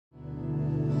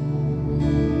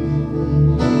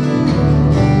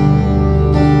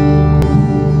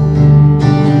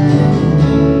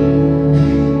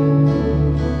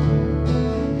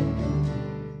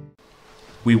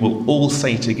will all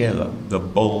say together the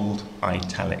bold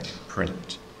italic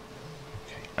print.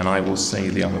 Okay. And I will say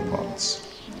the other parts.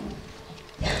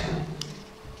 Okay.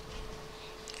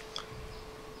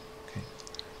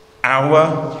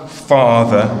 Our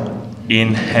Father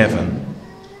in heaven.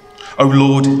 O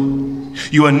Lord,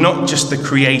 you are not just the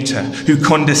creator who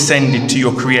condescended to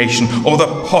your creation, or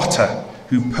the potter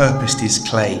who purposed his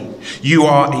clay. You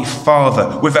are a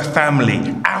father with a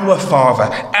family, our Father,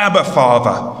 Abba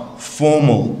Father,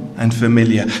 formal and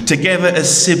familiar. Together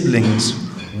as siblings,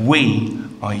 we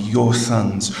are your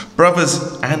sons,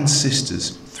 brothers and sisters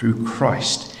through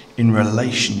Christ, in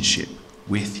relationship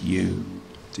with you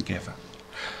together.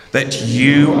 That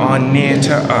you are near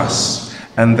to us,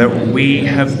 and that we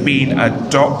have been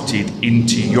adopted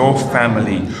into your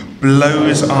family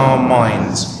blows our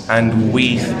minds, and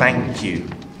we thank you.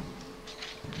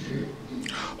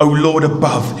 O Lord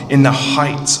above, in the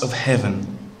heights of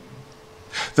heaven,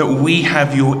 that we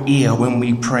have your ear when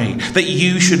we pray, that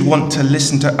you should want to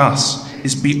listen to us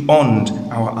is beyond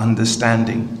our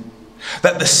understanding.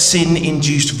 That the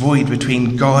sin-induced void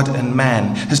between God and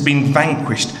man has been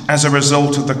vanquished as a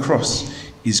result of the cross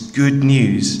is good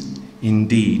news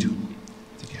indeed.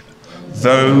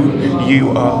 Though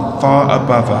you are far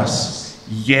above us,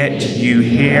 yet you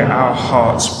hear our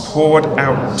hearts poured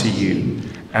out to you,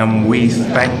 and we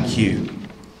thank you.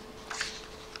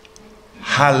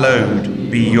 Hallowed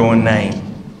be your name.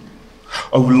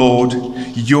 O Lord,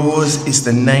 yours is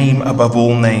the name above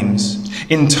all names.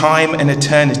 In time and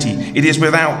eternity, it is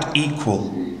without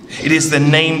equal. It is the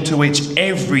name to which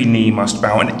every knee must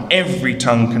bow and every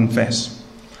tongue confess.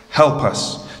 Help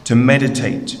us to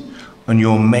meditate on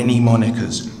your many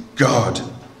monikers: God,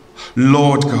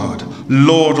 Lord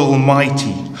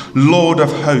Almighty, Lord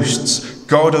of hosts,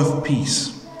 God of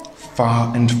peace,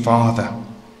 Far and Father.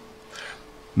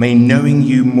 May knowing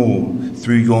you more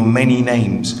through your many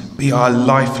names be our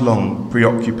lifelong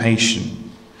preoccupation.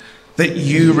 That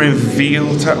you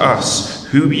reveal to us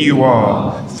who you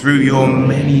are through your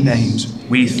many names,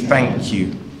 we thank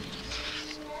you.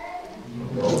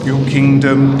 Your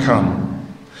kingdom come.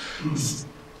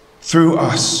 Through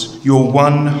us, your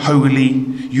one holy,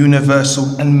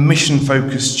 universal and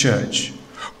mission-focused church.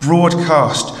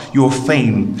 Broadcast your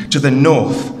fame to the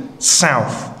north,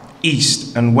 south,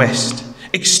 east and west.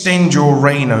 Extend your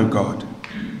reign, O God.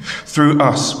 Through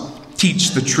us,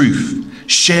 teach the truth,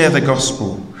 share the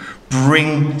gospel,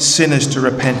 bring sinners to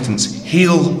repentance,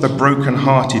 heal the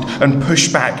brokenhearted, and push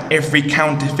back every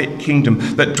counterfeit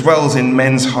kingdom that dwells in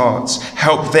men's hearts.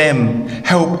 Help them,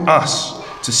 help us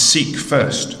to seek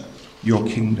first your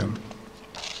kingdom.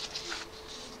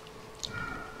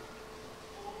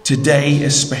 Today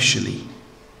especially,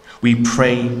 we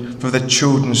pray for the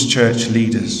children's church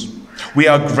leaders. We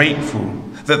are grateful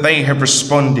that they have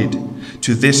responded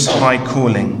to this high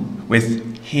calling with,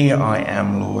 "Here I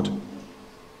am, Lord."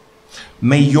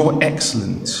 May your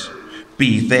excellence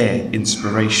be their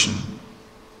inspiration.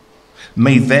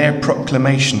 May their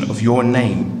proclamation of your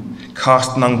name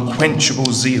cast an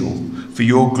unquenchable zeal for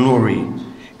your glory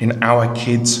in our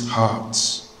kids'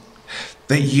 hearts.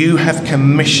 That you have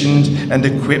commissioned and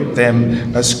equipped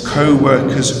them as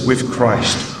co-workers with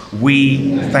Christ.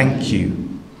 We thank you.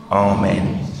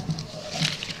 Amen.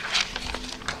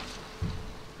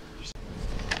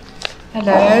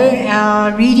 Hello,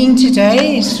 our reading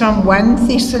today is from 1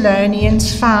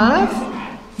 Thessalonians 5,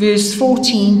 verse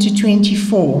 14 to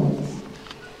 24.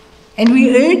 And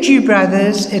we urge you,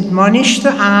 brothers, admonish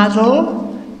the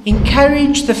idle,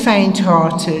 encourage the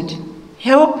faint-hearted,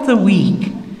 help the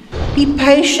weak, be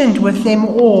patient with them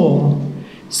all.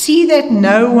 See that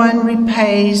no one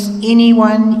repays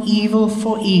anyone evil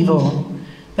for evil,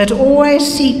 but always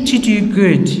seek to do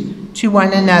good to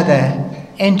one another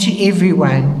and to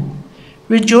everyone.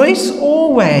 Rejoice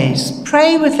always,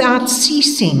 pray without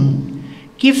ceasing,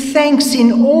 give thanks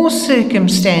in all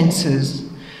circumstances,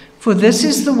 for this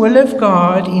is the will of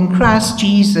God in Christ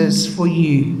Jesus for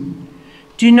you.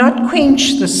 Do not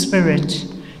quench the Spirit,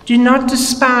 do not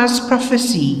despise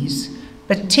prophecies,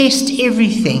 but test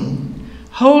everything.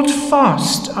 Hold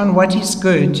fast on what is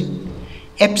good.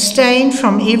 Abstain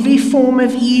from every form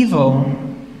of evil.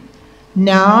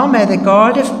 Now may the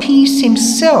God of peace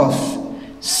himself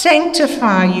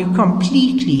sanctify you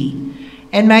completely,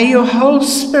 and may your whole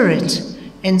spirit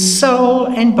and soul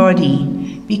and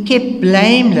body be kept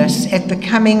blameless at the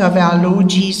coming of our Lord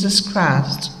Jesus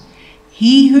Christ.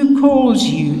 He who calls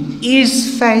you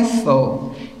is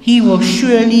faithful. He will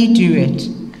surely do it.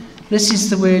 This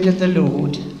is the word of the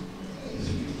Lord.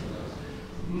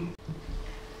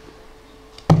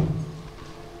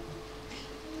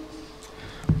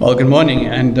 Well, good morning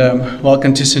and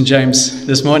welcome to St. James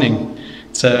this morning.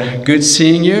 It's good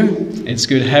seeing you. It's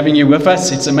good having you with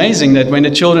us. It's amazing that when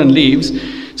the children leaves,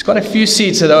 it's quite a few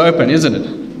seats that are open, isn't it?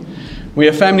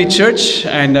 We're a family church,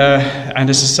 and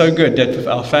this is so good that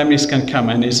our families can come,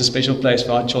 and there's a special place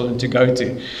for our children to go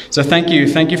to. So thank you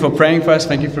for praying for us.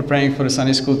 Thank you for praying for the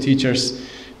Sunday school teachers.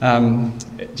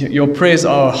 Your prayers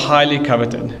are highly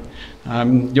coveted.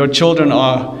 Your children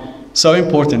are so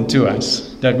important to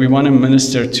us that we want to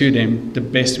minister to them the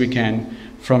best we can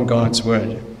from God's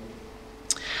word.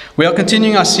 We are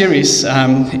continuing our series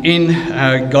in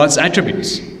God's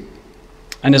attributes.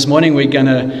 And this morning we're going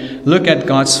to look at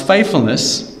God's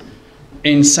faithfulness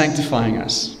in sanctifying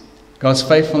us. God's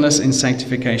faithfulness in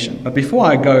sanctification. But before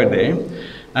I go there,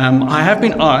 I have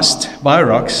been asked by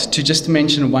Rox to just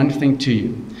mention one thing to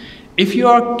you. If you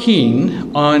are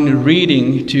keen on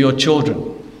reading to your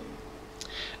children,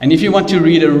 and if you want to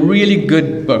read a really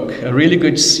good book, a really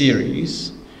good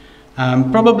series,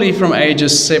 probably from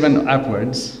ages 7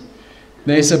 upwards,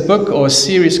 there's a book or a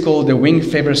series called the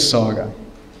Wingfeather Saga.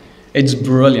 It's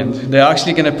brilliant. They're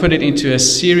actually going to put it into a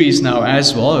series now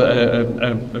as well,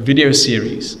 a video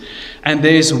series. And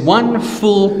there's one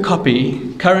full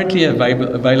copy currently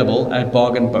available at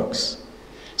Bargain Books.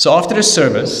 So after the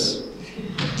service,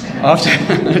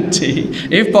 after tea,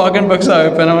 if Bargain Books are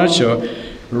open, I'm not sure,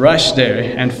 rush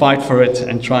there and fight for it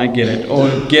and try and get it. Or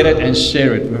get it and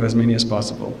share it with as many as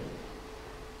possible.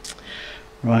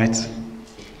 Right.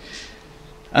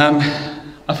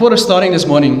 I thought of starting this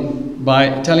morning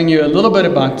by telling you a little bit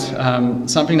about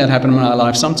something that happened in my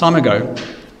life some time ago.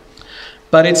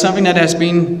 But it's something that has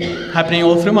been happening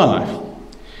all through my life.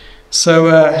 So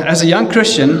as a young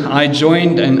Christian, I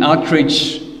joined an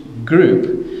outreach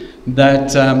group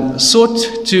that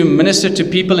sought to minister to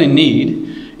people in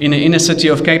need in the inner city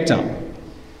of Cape Town.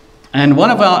 And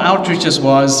one of our outreaches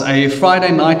was a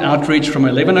Friday night outreach from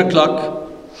 11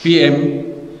 o'clock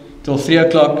p.m. till 3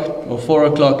 o'clock or 4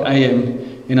 o'clock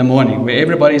a.m. in the morning, where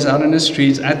everybody's out in the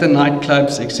streets, at the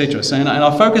nightclubs, etc. So, and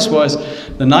our focus was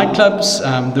the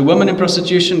nightclubs, the women in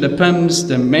prostitution, the pimps,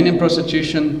 the men in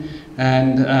prostitution,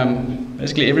 and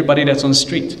basically everybody that's on the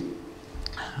street.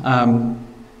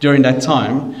 During that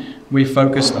time, we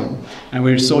focused on, and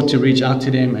we sought to reach out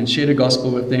to them and share the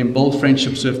gospel with them, build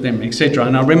friendships with them, etc.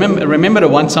 And I remember the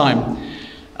one time,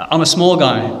 I'm a small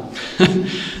guy,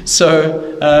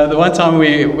 so the one time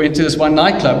we went to this one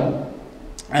nightclub,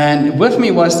 and with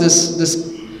me was this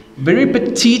very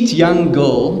petite young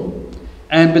girl,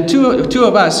 and the two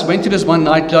of us went to this one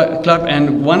nightclub,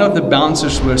 and one of the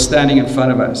bouncers were standing in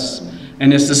front of us,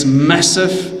 and there's this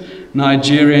massive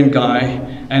Nigerian guy,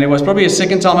 and it was probably the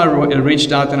second time I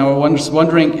reached out, and I was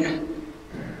wondering,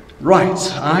 right,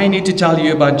 I need to tell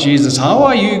you about Jesus. How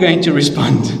are you going to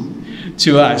respond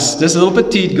to us, this little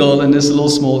petite girl and this little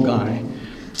small guy?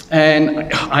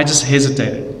 And I just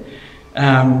hesitated.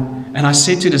 And I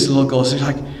said to this little girl, she's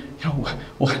like,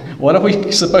 what are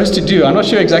we supposed to do? I'm not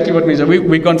sure exactly what it means.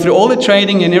 We've gone through all the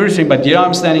training and everything, but here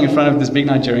I'm standing in front of this big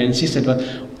Nigerian. And she said,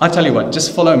 well, I'll tell you what,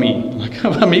 just follow me.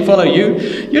 Like, me follow you?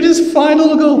 You're this fine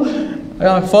little girl.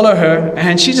 I follow her,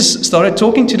 and she just started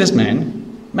talking to this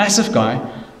man, massive guy.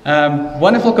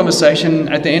 Wonderful conversation.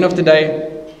 At the end of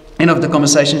the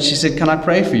conversation, she said, can I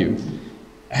pray for you?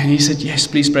 And he said, yes,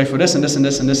 please pray for this and this and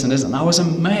this and this and this. And I was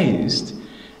amazed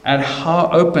at how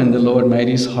open the Lord made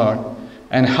his heart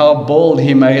and how bold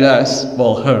he made us,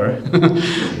 well, her,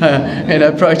 in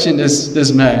approaching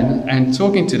this man and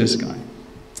talking to this guy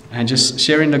and just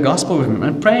sharing the gospel with him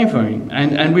and praying for him.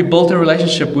 And we built a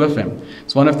relationship with him.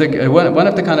 It's one of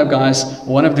the kind of guys,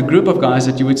 one of the group of guys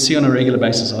that you would see on a regular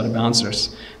basis are the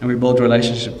bouncers. And we built a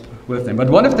relationship with them. But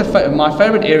one of my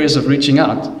favorite areas of reaching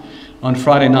out on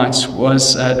Friday nights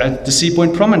was at the Sea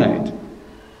Point Promenade,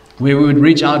 where we would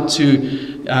reach out to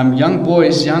young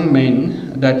boys, young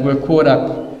men that were caught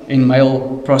up in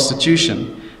male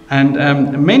prostitution.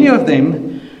 And many of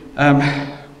them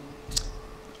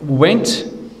went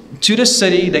to the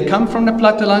city. They come from the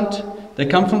platteland, they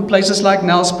come from places like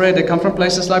Nelspruit, they come from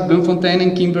places like Bloemfontein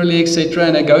and Kimberley, etc.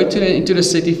 And they go into the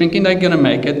city thinking they're going to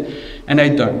make it, and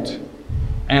they don't.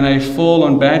 And they fall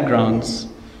on bad grounds.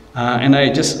 And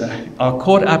they just are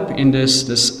caught up in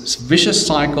this vicious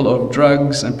cycle of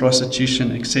drugs and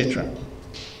prostitution, etc.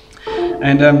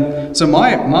 And so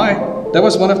that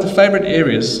was one of the favorite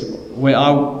areas where I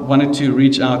wanted to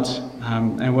reach out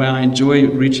and where I enjoy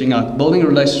reaching out, building a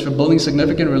relationship, building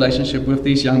significant relationship with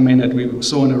these young men that we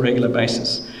saw on a regular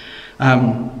basis.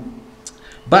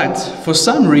 But for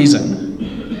some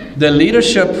reason, the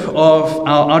leadership of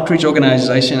our outreach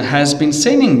organization has been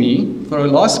sending me for the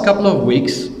last couple of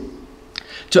weeks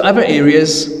to other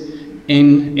areas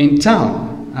in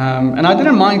town. And I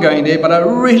didn't mind going there, but I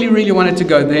really, really wanted to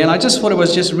go there. And I just thought it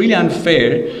was just really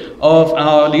unfair of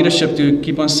our leadership to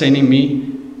keep on sending me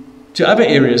to other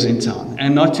areas in town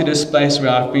and not to this place where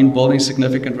I've been building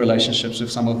significant relationships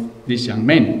with some of these young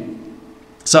men.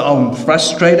 So I'm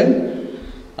frustrated,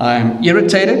 I'm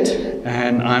irritated,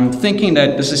 and I'm thinking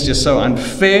that this is just so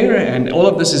unfair, and all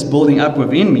of this is building up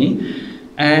within me.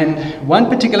 And one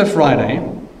particular Friday,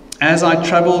 as I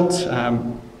traveled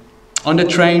on the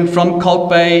train from Kalk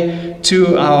Bay to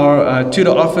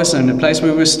the office and the place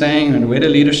where we were staying and where the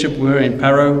leadership were in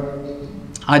Paro,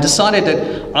 I decided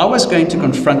that I was going to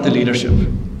confront the leadership.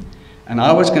 And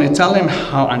I was going to tell them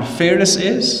how unfair this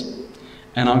is,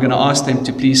 and I'm going to ask them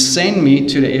to please send me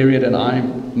to the area that I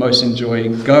most enjoy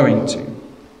going to.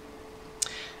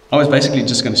 I was basically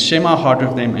just going to share my heart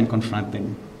with them and confront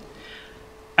them.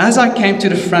 As I came to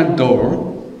the front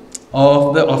door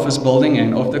of the office building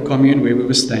and of the commune where we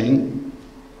were staying,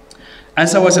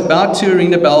 as I was about to ring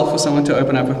the bell for someone to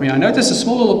open up with me, I noticed a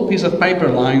small little piece of paper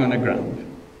lying on the ground.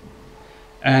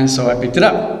 And so I picked it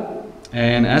up.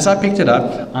 And as I picked it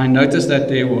up, I noticed that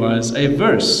there was a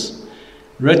verse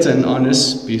written on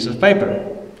this piece of paper.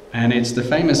 And it's the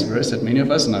famous verse that many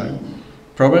of us know,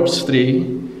 Proverbs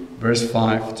 3, verse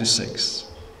 5 to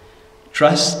 6.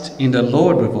 Trust in the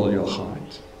Lord with all your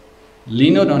heart.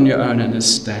 Lean not on your own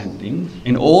understanding.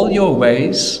 In all your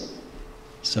ways,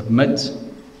 submit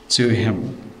to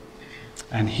Him,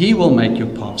 and He will make your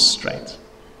path straight.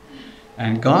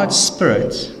 And God's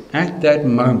Spirit, at that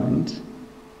moment,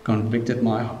 convicted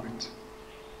my heart.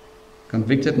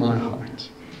 Convicted my heart.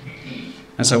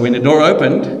 And so when the door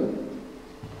opened,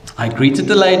 I greeted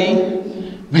the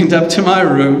lady, went up to my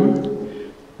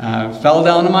room, fell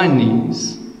down on my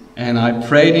knees, and I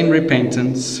prayed in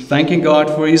repentance, thanking God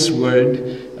for His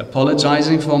word,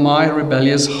 apologizing for my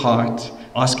rebellious heart,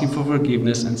 asking for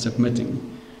forgiveness and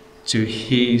submitting to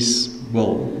His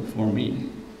will for me.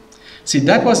 See,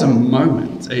 that was a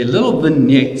moment, a little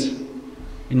vignette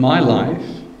in my life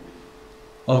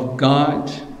of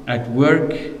God at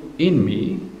work in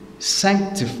me,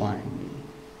 sanctifying me,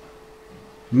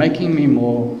 making me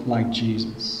more like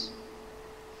Jesus,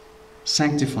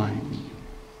 sanctifying me.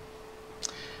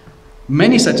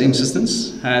 Many such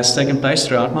instances has taken place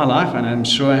throughout my life, and I'm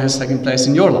sure it has taken place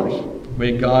in your life,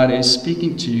 where God is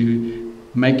speaking to you,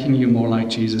 making you more like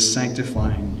Jesus,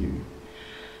 sanctifying you.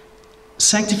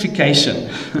 Sanctification.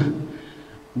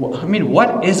 I mean,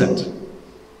 what is it?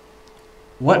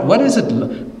 What does it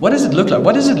look like?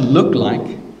 What does it look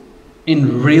like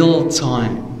in real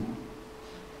time?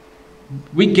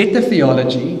 We get the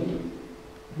theology,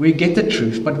 we get the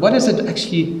truth, but what does it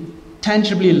actually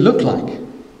tangibly look like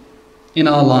in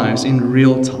our lives in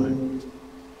real time?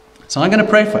 So I'm going to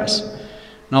pray for us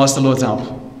and ask the Lord's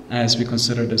help as we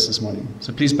consider this morning.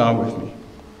 So please bow with me.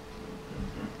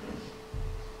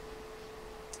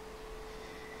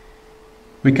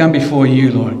 We come before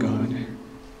you, Lord God,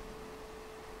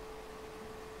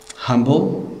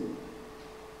 humble,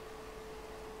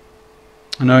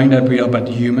 knowing that we are but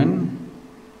human,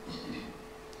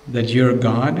 that you're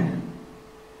God.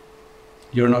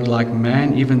 You're not like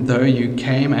man, even though you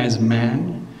came as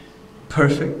man,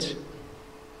 perfect.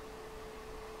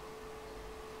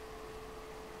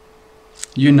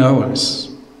 You know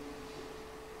us.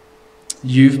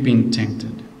 You've been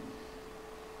tempted.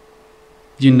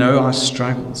 You know our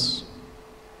struggles.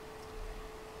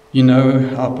 You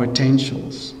know our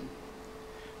potentials.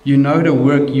 You know the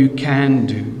work you can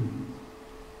do,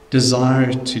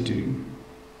 desire to do,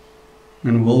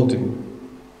 and will do.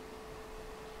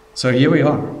 So here we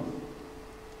are.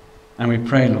 And we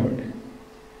pray, Lord,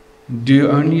 do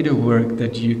only the work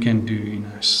that you can do in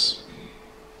us.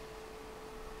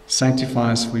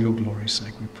 Sanctify us for your glory's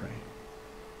sake, we pray.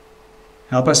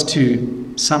 Help us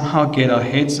to somehow get our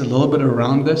heads a little bit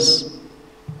around this.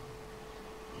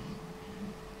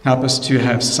 Help us to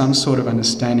have some sort of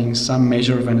understanding, some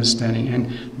measure of understanding,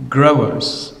 and grow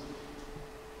us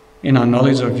in our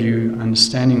knowledge of you,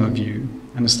 understanding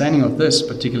of this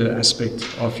particular aspect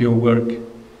of your work.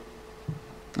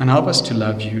 And help us to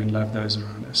love you and love those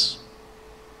around us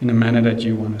in a manner that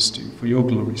you want us to. For your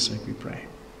glory's sake, we pray.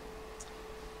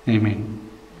 Amen.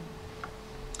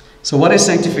 So what is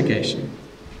sanctification?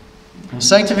 Well,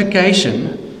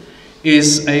 sanctification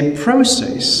is a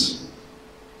process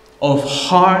of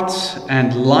heart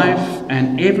and life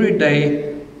and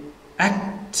everyday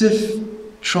active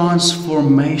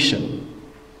transformation,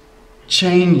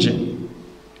 changing.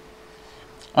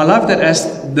 I love that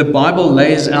as the Bible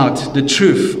lays out the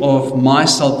truth of my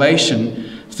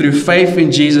salvation through faith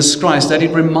in Jesus Christ, that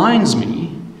it reminds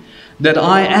me that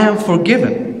I am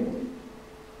forgiven.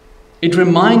 It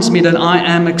reminds me that I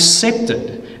am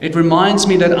accepted, It reminds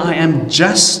me that I am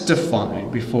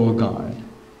justified before God.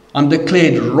 I'm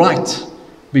declared right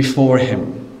before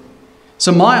Him.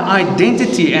 So my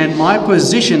identity and my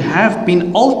position have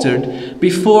been altered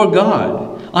before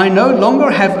God. I no longer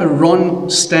have a wrong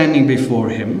standing before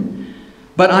Him,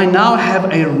 but I now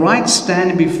have a right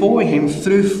standing before Him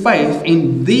through faith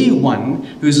in the one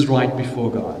who's right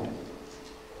before God,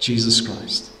 Jesus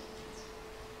Christ.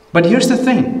 But here's the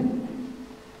thing.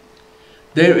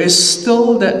 There is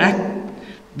still the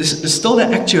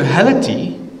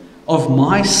actuality of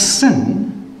my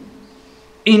sin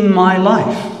in my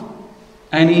life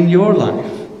and in your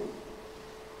life.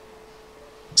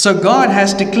 So God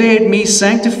has declared me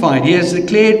sanctified. He has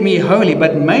declared me holy.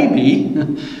 But maybe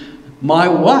my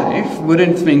wife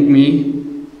wouldn't think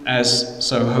me as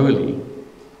so holy.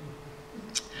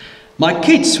 My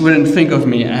kids wouldn't think of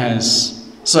me as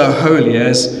so holy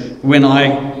as when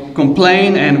I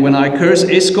complain and when I curse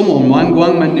Eskom or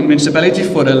Manguang municipality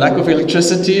for the lack of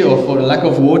electricity or for the lack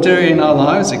of water in our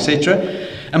lives, etc.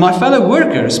 And my fellow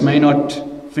workers may not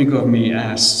think of me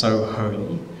as so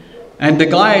holy. And the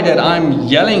guy that I'm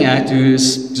yelling at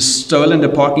who's just stolen the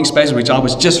parking space, which I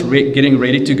was just getting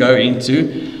ready to go into,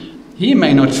 he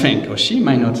may not think, or she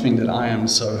may not think, that I am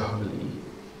so holy.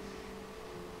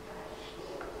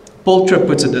 Paul Tripp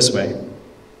puts it this way.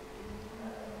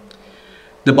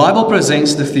 The Bible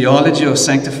presents the theology of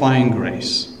sanctifying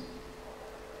grace.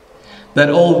 That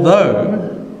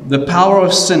although the power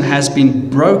of sin has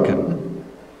been broken,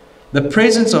 the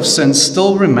presence of sin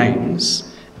still remains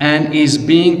and is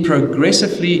being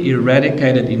progressively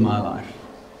eradicated in my life.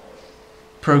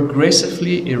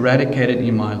 Progressively eradicated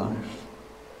in my life.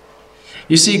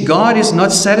 You see, God is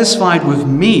not satisfied with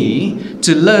me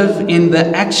to live in the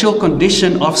actual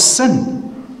condition of sin.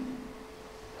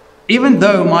 Even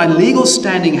though my legal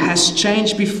standing has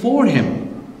changed before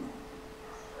Him,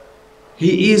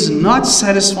 He is not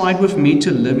satisfied with me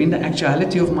to live in the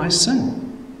actuality of my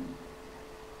sin.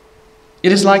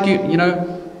 It is like, you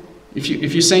know, if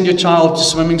you send your child to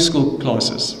swimming school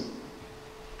classes.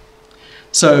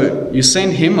 So you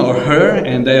send him or her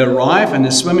and they arrive and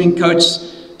the swimming coach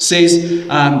says,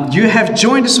 you have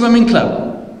joined a swimming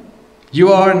club.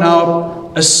 You are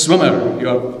now a swimmer.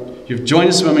 You've joined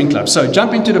a swimming club. So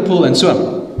jump into the pool and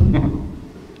swim.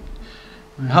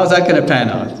 How's that going to pan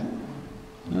out?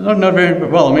 Not very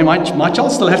well. I mean, my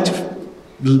child still have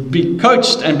to be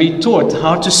coached and be taught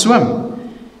how to swim.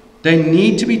 They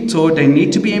need to be taught, they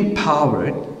need to be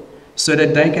empowered so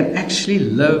that they can actually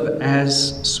live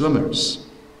as swimmers.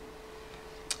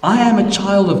 I am a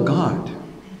child of God.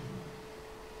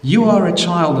 You are a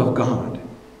child of God.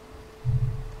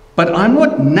 But I'm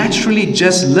not naturally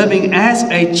just living as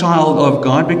a child of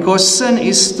God because sin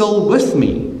is still with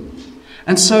me.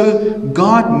 And so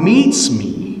God meets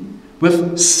me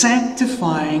with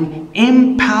sanctifying,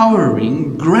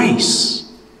 empowering grace.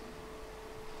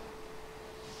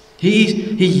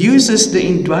 He uses the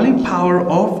indwelling power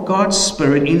of God's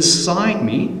Spirit inside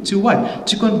me to what?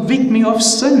 To convict me of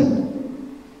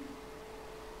sin.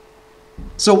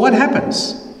 So what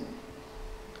happens?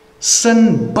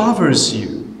 Sin bothers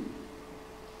you.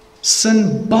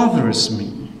 Sin bothers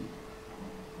me.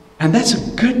 And that's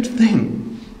a good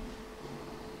thing.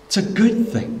 It's a good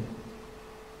thing.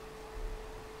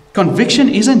 Conviction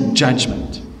isn't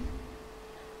judgment.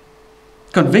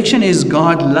 Conviction is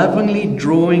God lovingly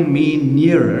drawing me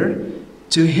nearer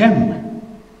to Him.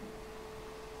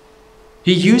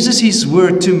 He uses His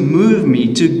word to move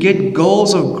me, to get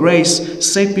goals of grace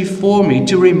set before me,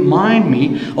 to remind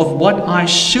me of what I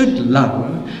should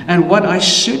love and what I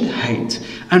should hate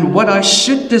and what I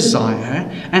should desire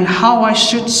and how I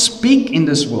should speak in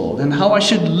this world and how I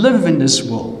should live in this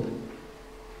world.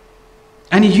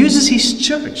 And He uses His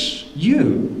church,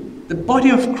 you, the body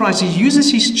of Christ. He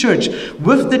uses His church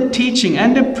with the teaching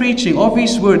and the preaching of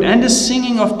His word and the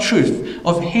singing of truth,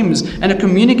 of hymns, and the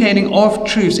communicating of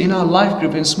truths in our life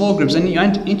group and small groups and the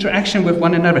interaction with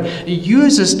one another. He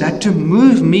uses that to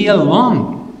move me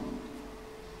along,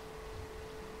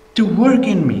 to work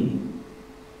in me.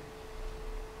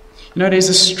 You know, there's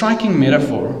a striking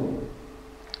metaphor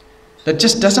that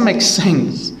just doesn't make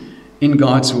sense in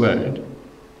God's word.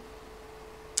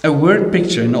 A word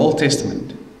picture in the Old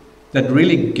Testament that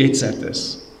really gets at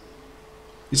this.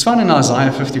 It's found in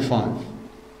Isaiah 55.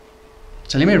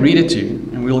 So let me read it to you,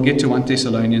 and we'll get to 1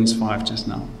 Thessalonians 5 just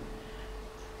now.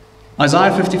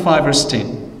 Isaiah 55 verse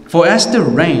 10. For as the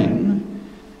rain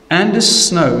and the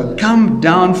snow come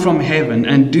down from heaven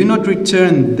and do not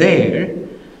return there,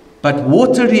 but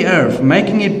water the earth,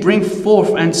 making it bring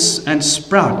forth and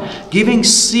sprout, giving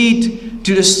seed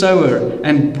to the sower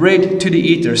and bread to the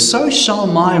eater, so shall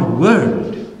my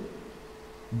word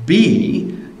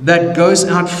be that goes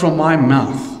out from my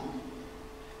mouth.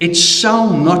 It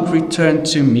shall not return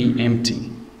to me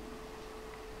empty,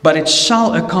 but it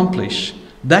shall accomplish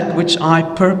that which I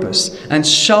purpose, and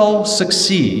shall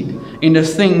succeed in the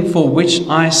thing for which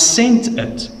I sent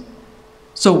it.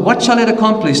 So what shall it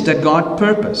accomplish that God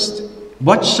purposed?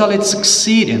 What shall it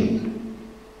succeed in?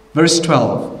 Verse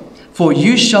 12. For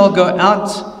you shall go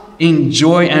out in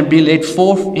joy and be led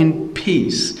forth in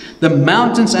peace. The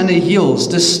mountains and the hills,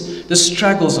 the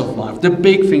struggles of life, the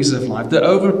big things of life, the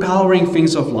overpowering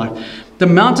things of life. The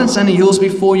mountains and the hills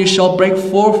before you shall break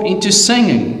forth into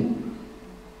singing.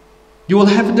 You will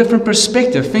have a different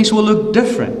perspective. Things will look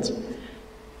different.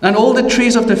 And all the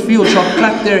trees of the field shall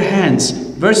clap their hands.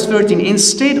 Verse 13.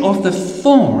 Instead of the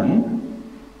thorn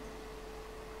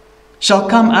shall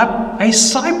come up a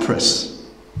cypress.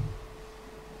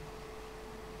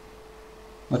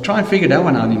 Now try and figure that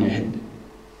one out in your head.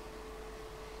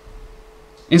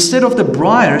 Instead of the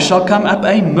briar shall come up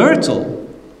a myrtle.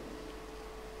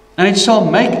 And it shall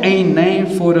make a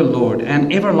name for the Lord,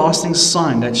 an everlasting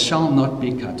sign that shall not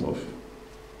be cut off.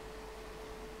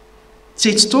 See,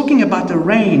 it's talking about the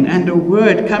rain and the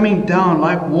word coming down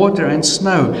like water and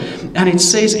snow. And it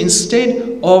says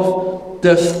instead of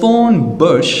the thorn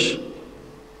bush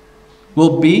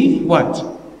will be what?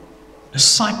 A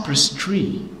cypress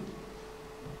tree.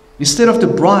 Instead of the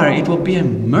briar, it will be a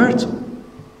myrtle.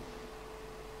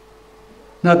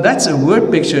 Now that's a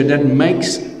word picture that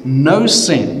makes no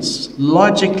sense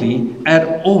logically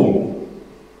at all.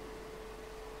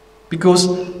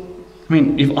 Because,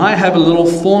 if I have a little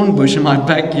thorn bush in my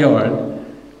backyard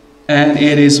and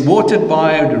it is watered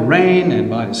by the rain and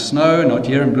by the snow, not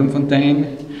here in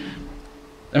Bloemfontein,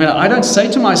 I don't say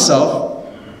to myself,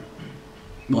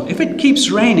 well, if it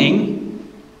keeps raining,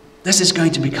 this is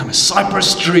going to become a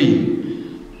cypress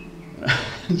tree.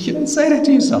 You don't say that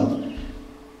to yourself.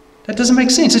 That doesn't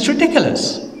make sense. It's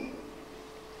ridiculous.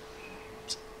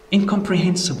 It's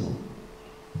incomprehensible.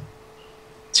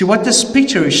 See, what this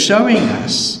picture is showing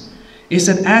us is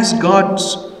that as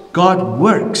God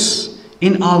works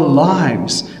in our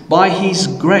lives by His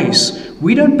grace,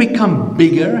 we don't become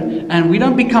bigger and we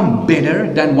don't become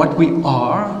better than what we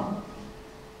are.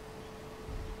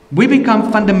 We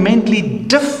become fundamentally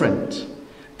different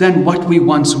than what we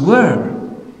once were.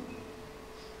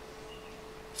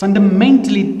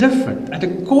 Fundamentally different at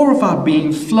the core of our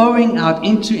being, flowing out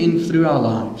into and through our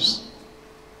lives.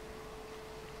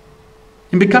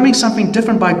 In becoming something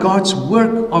different by God's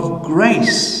work of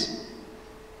grace.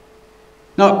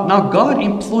 Now God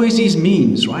employs His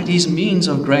means, right? His means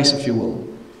of grace, if you will.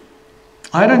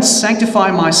 I don't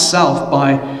sanctify myself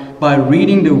by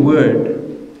reading the Word.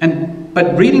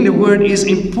 But reading the Word is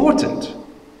important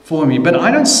for me. But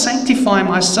I don't sanctify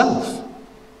myself.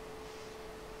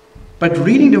 But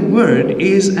reading the Word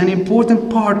is an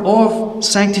important part of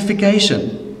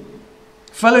sanctification.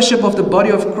 Fellowship of the body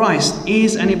of Christ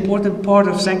is an important part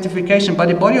of sanctification. But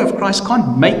the body of Christ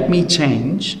can't make me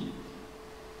change.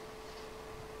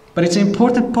 But it's an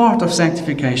important part of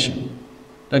sanctification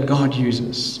that God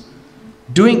uses.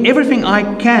 Doing everything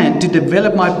I can to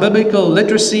develop my biblical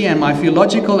literacy and my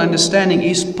theological understanding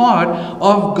is part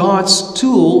of God's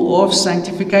tool of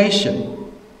sanctification.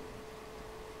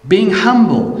 Being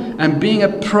humble and being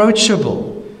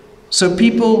approachable, so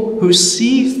people who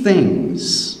see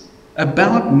things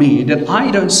about me that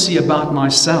I don't see about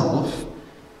myself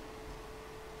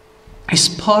is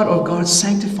part of God's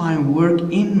sanctifying work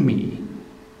in me.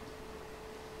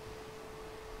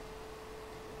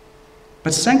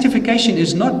 But sanctification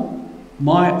is not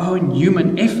my own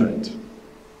human effort.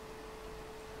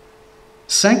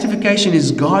 Sanctification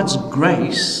is God's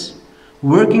grace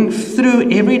working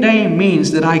through everyday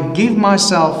means that I give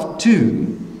myself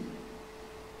to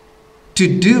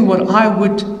do what I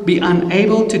would be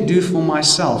unable to do for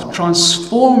myself,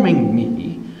 transforming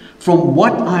me from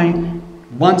what I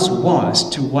once was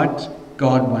to what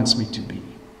God wants me to be.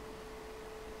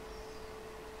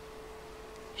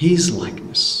 His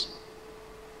likeness.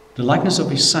 The likeness of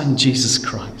His Son, Jesus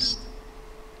Christ.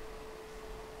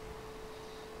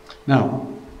 Now,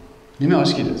 let me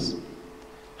ask you this.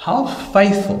 How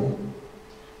faithful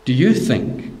do you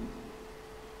think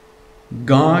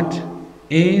God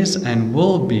is and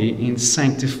will be in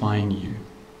sanctifying you?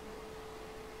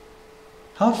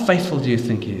 How faithful do you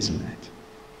think He is in that?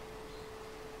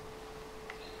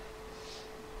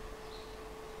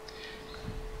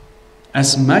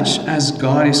 As much as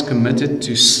God is committed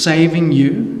to saving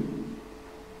you,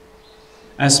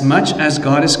 as much as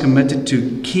God is committed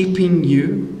to keeping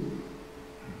you,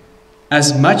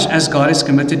 as much as God is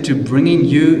committed to bringing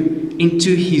you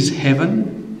into His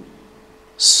heaven,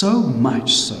 so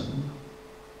much so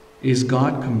is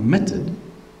God committed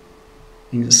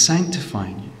in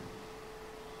sanctifying you.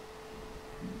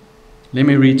 Let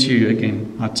me read to you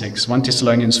again our text, 1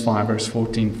 Thessalonians 5, verse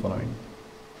 14 following.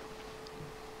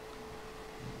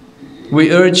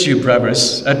 We urge you,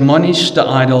 brothers, admonish the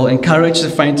idle, encourage the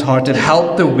faint-hearted,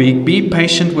 help the weak, be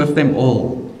patient with them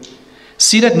all.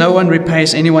 See that no one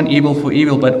repays anyone evil for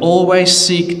evil, but always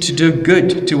seek to do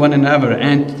good to one another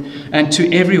and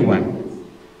to everyone.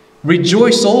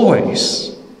 Rejoice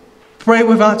always. Pray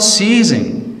without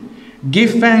ceasing.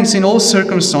 Give thanks in all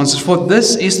circumstances, for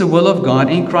this is the will of God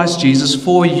in Christ Jesus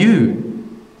for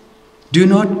you. Do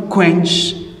not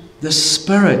quench the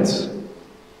Spirit.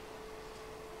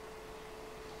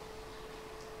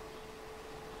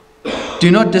 Do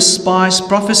not despise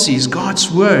prophecies,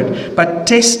 God's word, but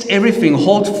test everything,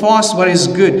 hold fast what is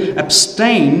good,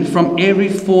 abstain from every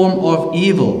form of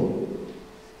evil.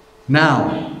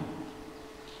 Now,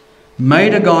 may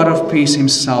the God of peace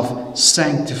himself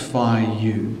sanctify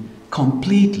you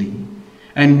completely,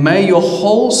 and may your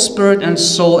whole spirit and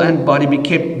soul and body be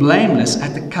kept blameless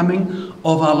at the coming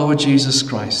of our Lord Jesus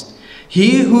Christ.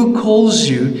 He who calls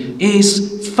you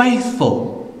is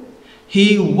faithful.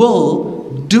 He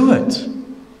will do it.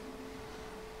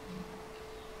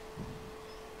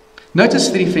 Notice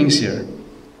three things here: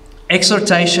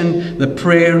 exhortation, the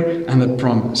prayer, and the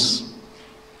promise.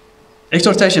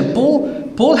 Exhortation.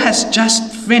 Paul has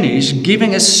just finished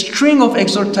giving a string of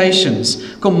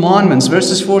exhortations, commandments,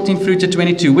 verses 14 through to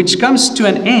 22, which comes to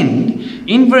an end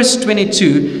in verse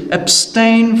 22,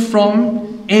 abstain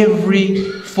from every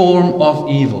form of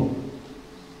evil.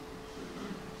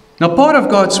 Now, part of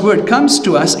God's word comes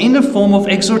to us in the form of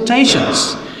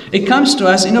exhortations. It comes to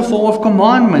us in the form of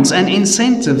commandments and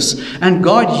incentives, and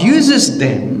God uses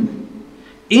them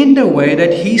in the way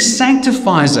that He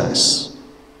sanctifies us.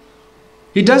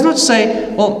 He does not say,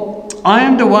 well, I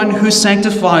am the one who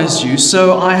sanctifies you,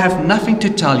 so I have nothing to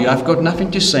tell you. I've got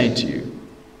nothing to say to you.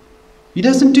 He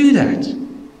doesn't do that.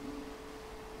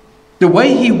 The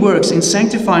way He works in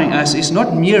sanctifying us is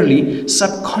not merely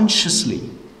subconsciously.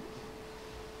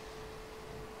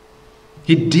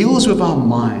 He deals with our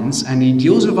minds and He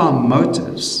deals with our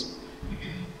motives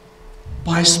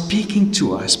by speaking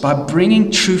to us, by bringing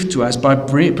truth to us, by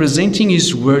presenting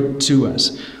His word to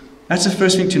us. That's the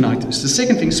first thing to notice. The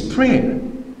second thing is prayer.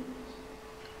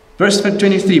 Verse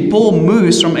 23, Paul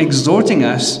moves from exhorting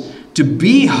us to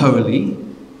be holy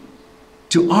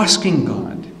to asking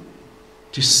God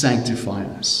to sanctify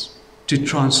us, to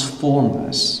transform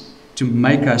us, to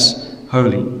make us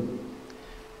holy.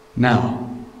 Now,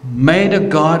 may the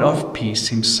God of peace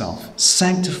himself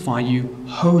sanctify you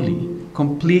wholly,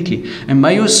 completely, and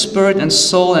may your spirit and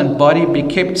soul and body be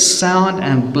kept sound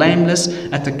and blameless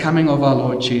at the coming of our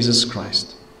Lord Jesus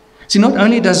Christ. See, not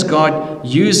only does God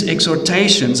use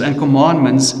exhortations and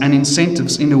commandments and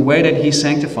incentives in the way that He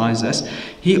sanctifies us,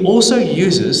 He also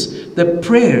uses the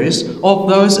prayers of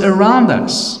those around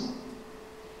us.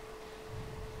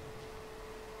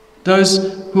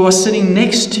 Those who are sitting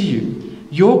next to you,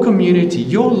 your community,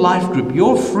 your life group,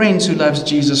 your friends who loves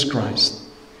Jesus Christ,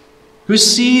 who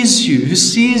sees you, who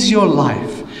sees your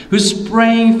life, who's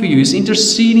praying for you, who's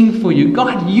interceding for you.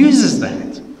 God uses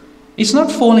that. It's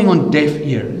not falling on deaf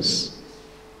ears.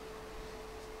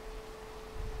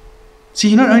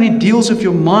 See, He not only deals with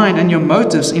your mind and your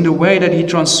motives in the way that He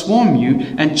transforms you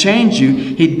and changes you,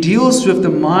 He deals with the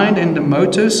mind and the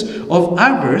motives of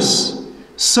others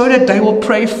so that they will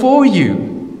pray for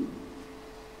you.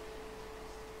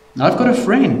 Now, I've got a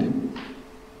friend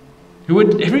who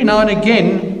would every now and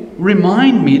again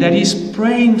remind me that he's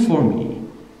praying for me.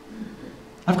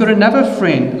 I've got another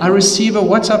friend. I receive a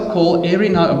WhatsApp call, a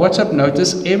WhatsApp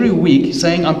notice every week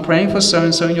saying, I'm praying for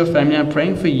so-and-so in your family. I'm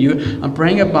praying for you. I'm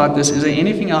praying about this. Is there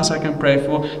anything else I can pray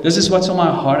for? This is what's on my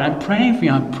heart. I'm praying for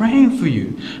you. I'm praying for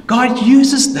you. God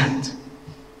uses that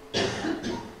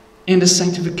in the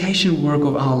sanctification work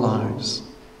of our lives.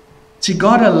 See,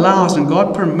 God allows and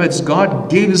God permits,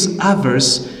 God gives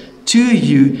others to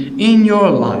you in your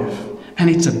life. And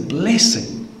it's a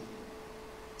blessing.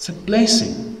 It's a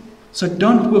blessing. So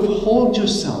don't withhold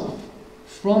yourself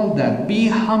from that. Be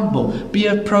humble. Be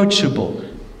approachable.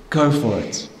 Go for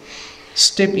it.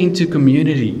 Step into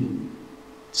community.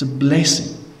 It's a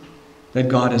blessing that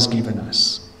God has given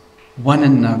us. One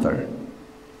another.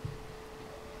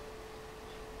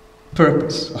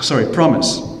 Promise.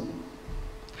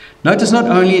 Notice not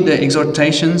only the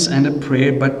exhortations and the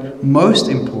prayer, but most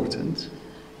important,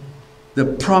 the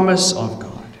promise of God.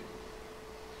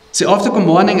 See, after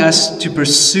commanding us to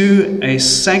pursue a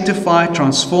sanctified,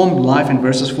 transformed life in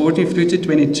verses 14 through to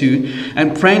 22,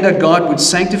 and praying that God would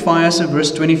sanctify us in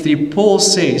verse 23, Paul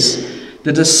says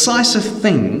the decisive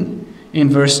thing in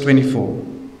verse 24.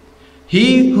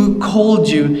 He who called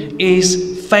you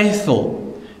is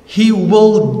faithful. He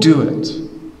will do it.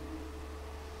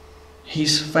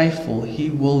 He's faithful. He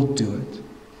will do it.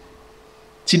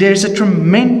 See, there is a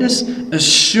tremendous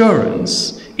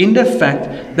assurance in the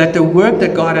fact that the work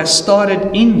that God has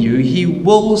started in you, He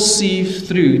will see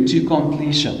through to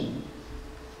completion.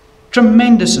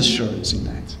 Tremendous assurance in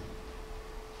that.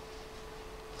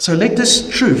 So let this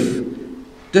truth,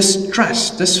 this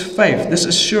trust, this faith, this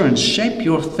assurance shape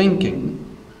your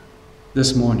thinking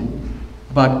this morning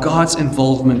about God's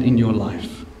involvement in your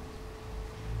life.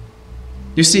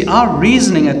 You see, our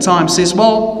reasoning at times says,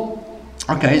 well,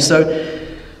 okay, so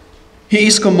He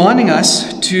is commanding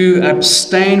us to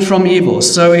abstain from evil.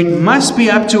 So it must be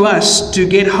up to us to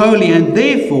get holy, and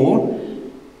therefore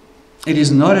it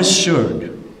is not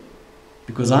assured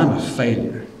because I'm a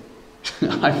failure.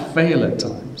 I fail at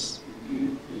times.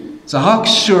 So how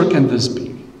sure can this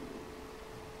be?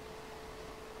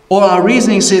 Or our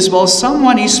reasoning says, well,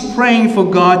 someone is praying for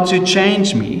God to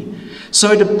change me.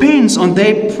 So it depends on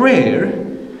their prayer,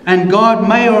 and God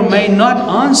may or may not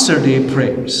answer their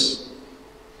prayers.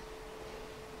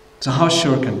 So how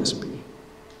sure can this be?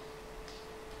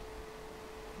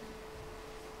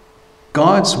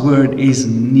 God's word is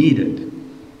needed.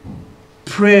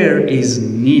 Prayer is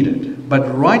needed.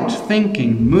 But right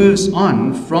thinking moves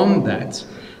on from that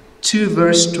to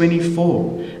verse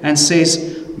 24 and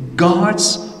says,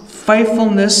 God's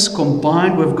faithfulness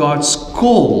combined with God's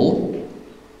call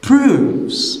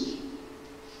proves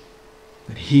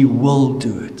that He will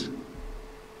do it.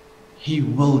 He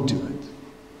will do it.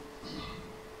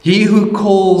 He who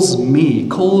calls me,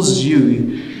 calls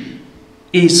you,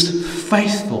 is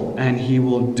faithful, and He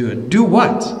will do it. Do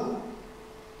what?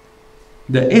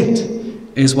 The it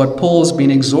is what Paul's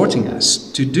been exhorting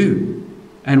us to do,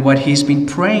 and what he's been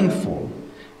praying for.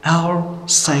 Our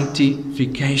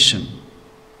sanctification.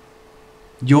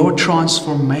 Your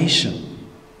transformation.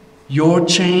 Your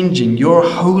changing. Your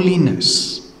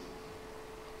holiness.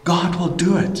 God will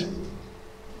do it.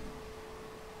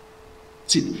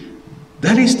 See,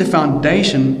 that is the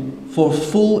foundation for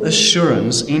full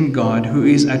assurance in God, who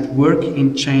is at work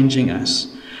in changing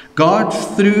us. God,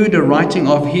 through the writing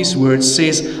of His word,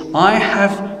 says, I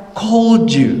have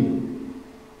called you.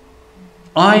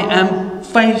 I am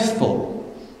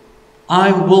faithful.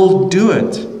 I will do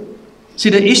it. See,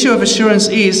 the issue of assurance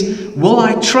is, will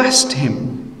I trust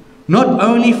Him? Not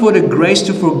only for the grace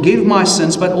to forgive my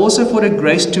sins, but also for the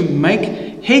grace to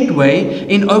make headway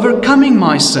in overcoming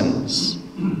my sins.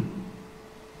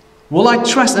 Will I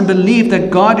trust and believe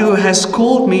that God who has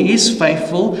called me is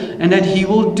faithful and that He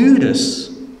will do this?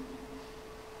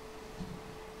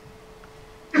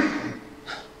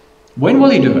 When will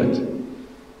He do it?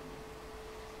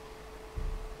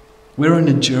 We're on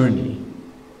a journey,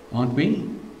 aren't we?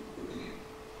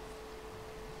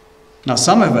 Now,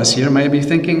 some of us here may be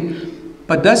thinking,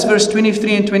 but does verse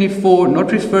 23 and 24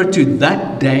 not refer to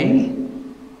that day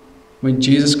when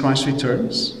Jesus Christ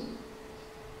returns?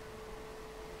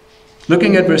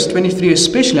 Looking at verse 23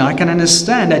 especially, I can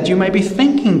understand that you may be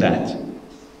thinking that.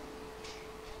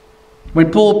 When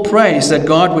Paul prays that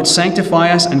God would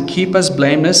sanctify us and keep us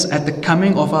blameless at the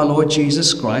coming of our Lord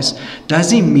Jesus Christ,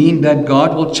 does he mean that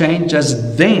God will change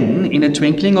us then in a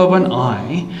twinkling of an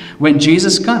eye when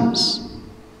Jesus comes?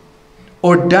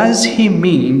 Or does he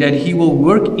mean that he will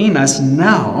work in us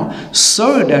now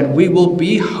so that we will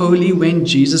be holy when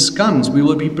Jesus comes? We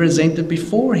will be presented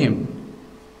before him.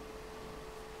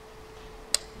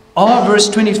 Are verse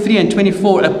 23 and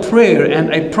 24 a prayer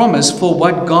and a promise for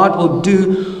what God will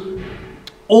do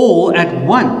all at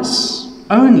once,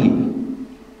 only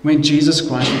when Jesus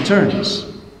Christ returns?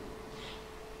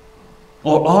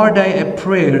 Or are they a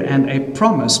prayer and a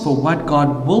promise for what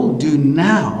God will do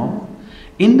now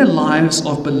in the lives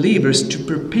of believers to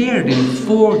prepare them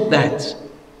for that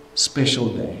special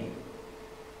day?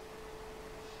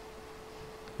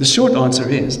 The short answer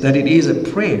is that it is a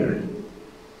prayer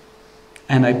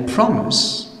and a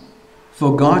promise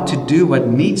for God to do what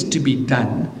needs to be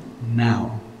done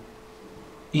now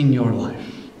in your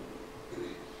life,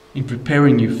 in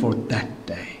preparing you for that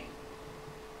day,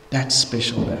 that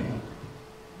special day.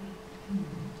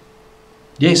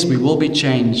 Yes, we will be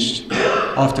changed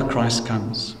after Christ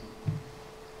comes,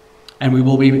 and we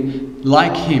will be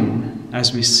like him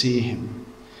as we see him.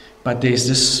 But there's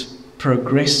this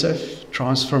progressive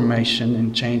transformation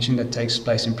and changing that takes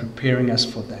place in preparing us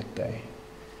for that day.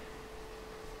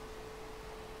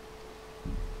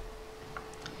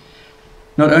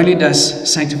 Not only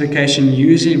does sanctification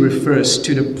usually refers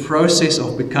to the process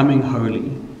of becoming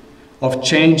holy, of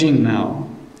changing now,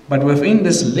 but within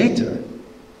this letter,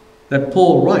 that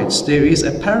Paul writes, there is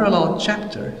a parallel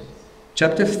chapter,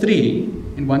 chapter 3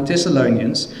 in 1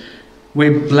 Thessalonians,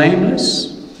 where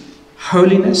blameless,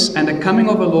 holiness, and the coming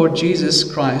of the Lord Jesus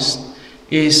Christ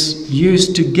is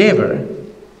used together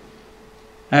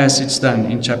as it's done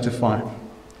in chapter 5.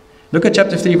 Look at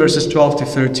chapter 3, verses 12 to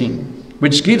 13,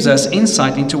 which gives us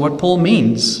insight into what Paul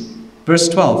means. Verse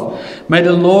 12, may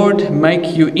the Lord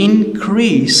make you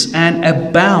increase and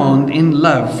abound in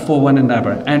love for one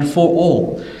another and for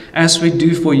all, as we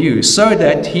do for you, so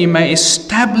that he may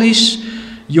establish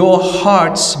your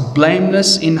hearts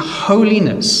blameless in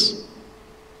holiness.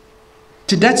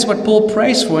 That's what Paul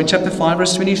prays for in chapter 5,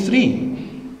 verse 23.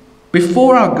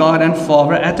 Before our God and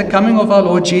Father at the coming of our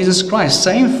Lord Jesus Christ.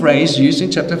 Same phrase used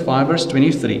in chapter 5, verse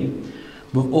 23,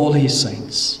 with all his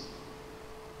saints.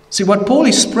 See, what Paul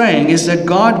is praying is that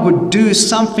God would do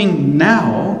something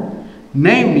now,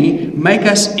 namely, make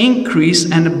us increase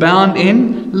and abound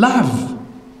in love.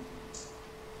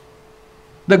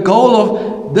 The goal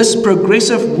of this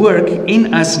progressive work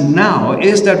in us now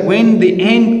is that when the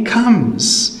end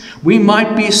comes, we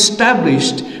might be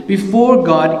established before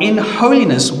God in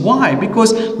holiness. Why?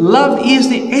 Because love is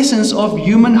the essence of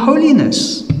human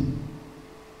holiness.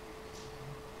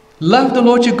 Love the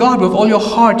Lord your God with all your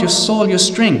heart, your soul, your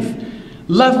strength.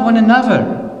 Love one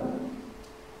another.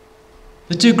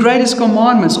 The two greatest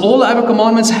commandments, all the other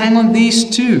commandments hang on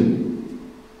these two.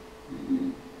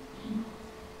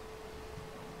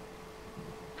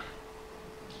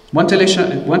 One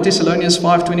Thessalonians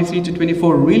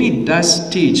 5:23-24 really does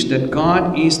teach that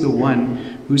God is the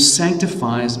one who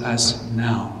sanctifies us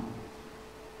now,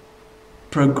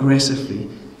 progressively,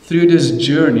 through this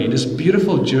journey, this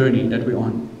beautiful journey that we're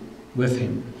on with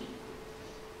Him.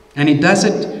 And He does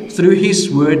it through His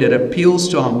Word that appeals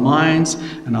to our minds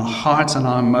and our hearts and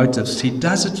our motives. He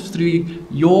does it through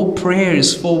your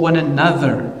prayers for one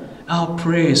another, our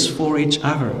prayers for each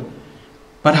other.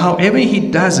 But however He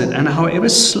does it, and however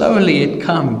slowly it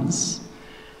comes,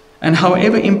 and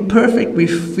however imperfect we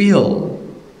feel,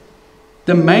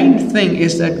 the main thing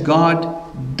is that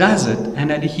God does it and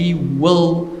that He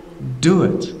will do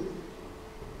it.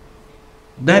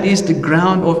 That is the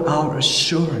ground of our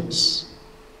assurance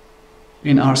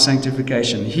in our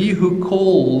sanctification. He who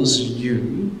calls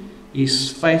you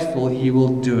is faithful, He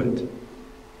will do it.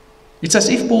 It's as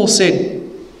if Paul said,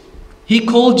 He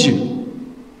called you.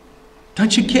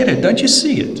 Don't you get it? Don't you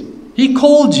see it? He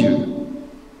called you.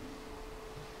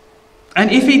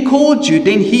 And if He called you,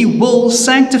 then He will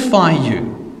sanctify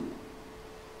you.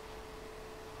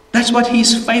 That's what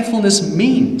His faithfulness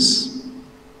means.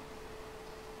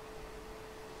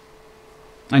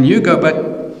 And you go,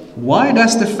 but why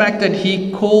does the fact that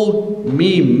He called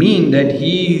me mean that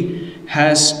He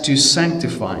has to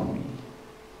sanctify me?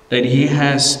 That He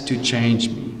has to change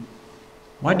me?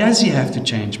 Why does He have to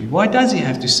change me? Why does He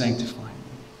have to sanctify me?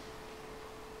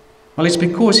 Well, it's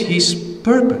because His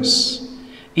purpose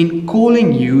in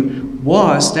calling you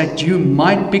was that you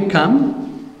might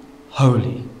become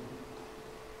holy.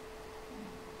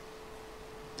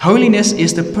 Holiness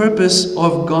is the purpose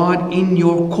of God in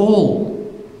your call.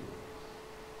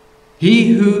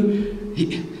 He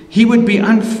would be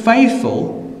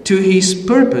unfaithful to His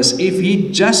purpose if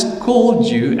He just called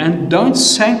you and don't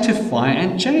sanctify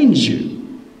and change you.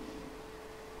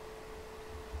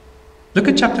 Look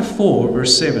at chapter 4,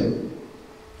 verse 7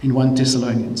 in 1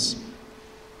 Thessalonians.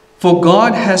 For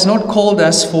God has not called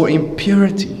us for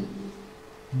impurity,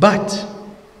 but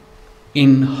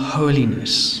in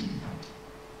holiness.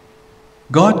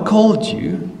 God called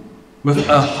you with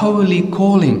a holy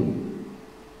calling.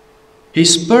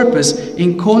 His purpose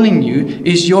in calling you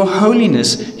is your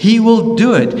holiness. He will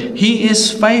do it. He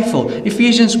is faithful.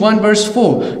 Ephesians 1 verse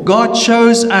 4. God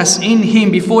chose us in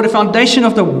Him before the foundation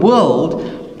of the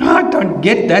world. I don't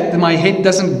get that. My head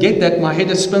doesn't get that. My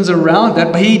head spins around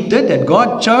that. But He did that.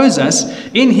 God chose us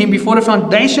in Him before the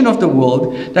foundation of the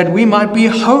world that we might be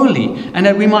holy and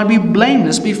that we might be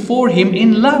blameless before Him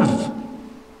in love.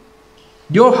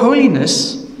 Your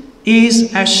holiness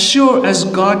is as sure as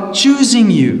God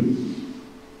choosing you.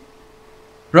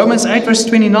 Romans 8 verse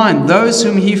 29, those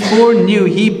whom He foreknew,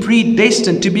 He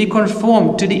predestined to be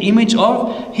conformed to the image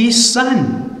of His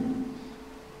Son.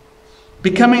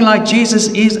 Becoming like Jesus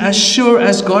is as sure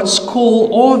as God's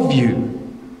call of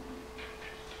you.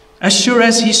 As sure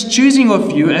as His choosing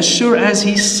of you, as sure as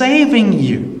He's saving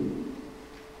you.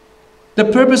 The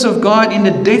purpose of God in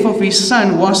the death of His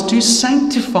Son was to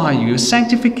sanctify you,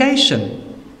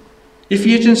 sanctification.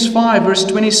 Ephesians 5 verse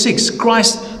 26,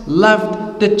 Christ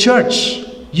loved the church.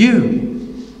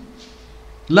 You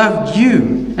loved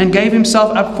you and gave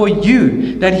Himself up for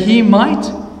you that He might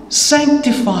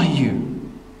sanctify you.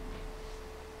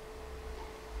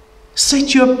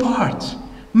 set you apart,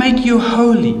 make you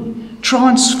holy,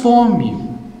 transform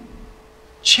you,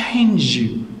 change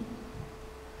you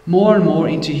more and more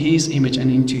into His image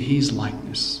and into His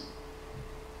likeness.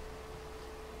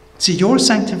 See, your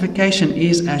sanctification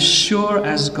is as sure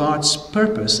as God's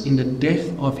purpose in the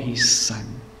death of His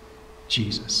Son,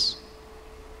 Jesus.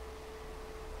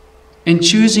 In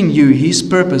choosing you, His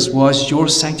purpose was your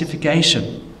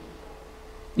sanctification.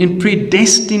 In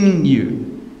predestining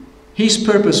you, His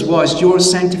purpose was your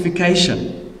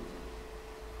sanctification.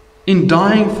 In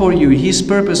dying for you, His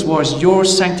purpose was your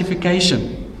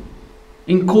sanctification.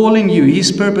 In calling you,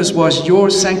 His purpose was your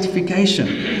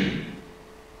sanctification.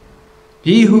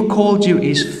 He who called you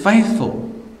is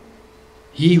faithful.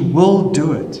 He will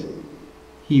do it.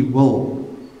 He will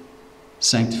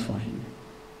sanctify you.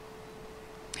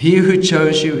 He who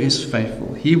chose you is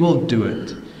faithful. He will do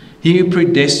it. He who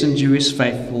predestined you is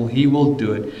faithful. He will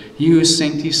do it. He who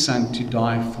sent His Son to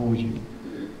die for you.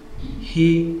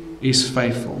 He is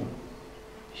faithful.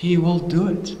 He will do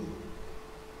it.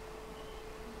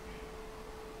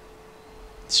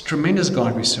 It's a tremendous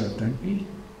God we serve, don't we?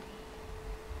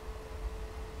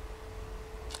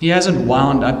 He hasn't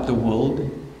wound up the world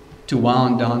to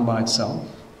wound down by itself.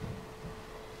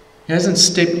 He hasn't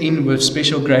stepped in with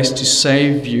special grace to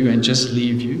save you and just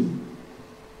leave you.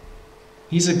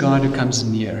 He's a God who comes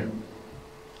near,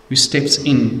 who steps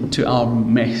into our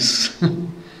mess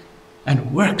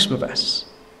and works with us,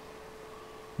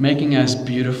 making us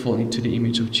beautiful into the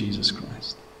image of Jesus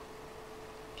Christ.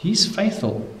 He's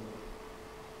faithful.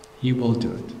 He will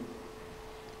do it.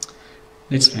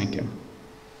 Let's thank Him.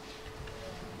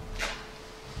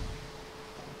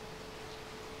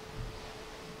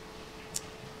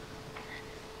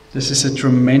 This is a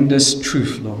tremendous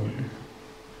truth, Lord.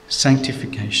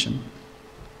 Sanctification.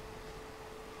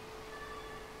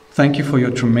 Thank you for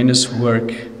your tremendous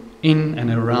work in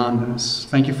and around us.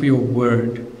 Thank you for your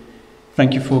word.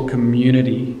 Thank you for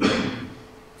community.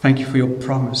 Thank you for your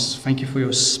promise. Thank you for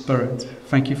your Spirit.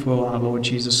 Thank you for our Lord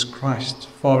Jesus Christ.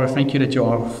 Father, thank you that you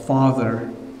are our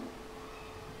Father.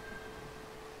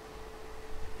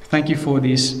 Thank you for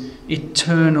these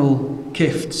eternal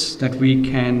gifts that we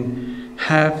can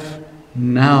have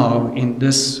now in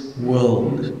this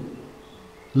world,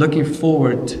 looking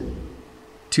forward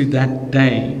to that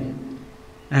day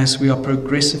as we are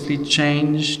progressively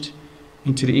changed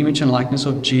into the image and likeness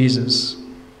of Jesus,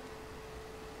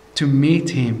 to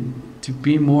meet Him, to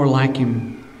be more like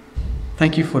Him.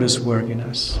 Thank you for this work in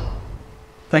us.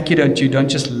 Thank you that you don't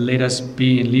just let us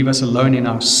be and leave us alone in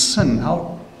our sin.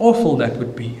 How awful that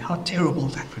would be, how terrible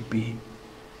that would be.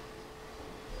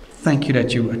 Thank you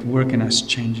that you are at work in us,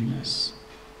 changing us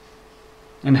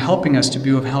and helping us to be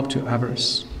of help to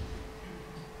others.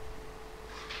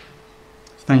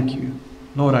 Thank you.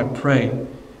 Lord, I pray,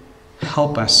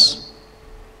 help us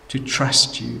to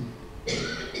trust you.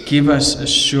 Give us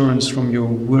assurance from your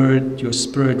word, your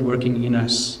Spirit working in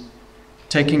us,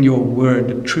 taking your word,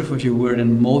 the truth of your word,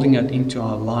 and molding it into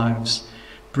our lives,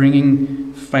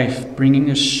 bringing faith,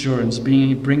 bringing assurance,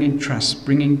 bringing trust,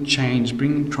 bringing change,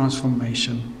 bringing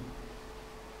transformation.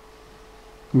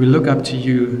 We look up to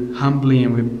you humbly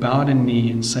and we bow the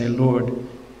knee and say, Lord,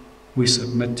 we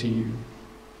submit to you,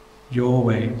 your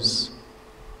ways,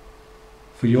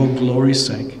 for your glory's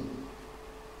sake.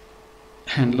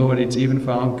 And Lord, it's even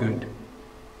for our good.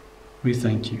 We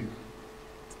thank you.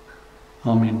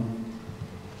 Amen.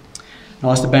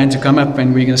 I'll ask the band to come up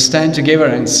and we're going to stand together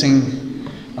and sing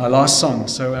our last song.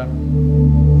 So,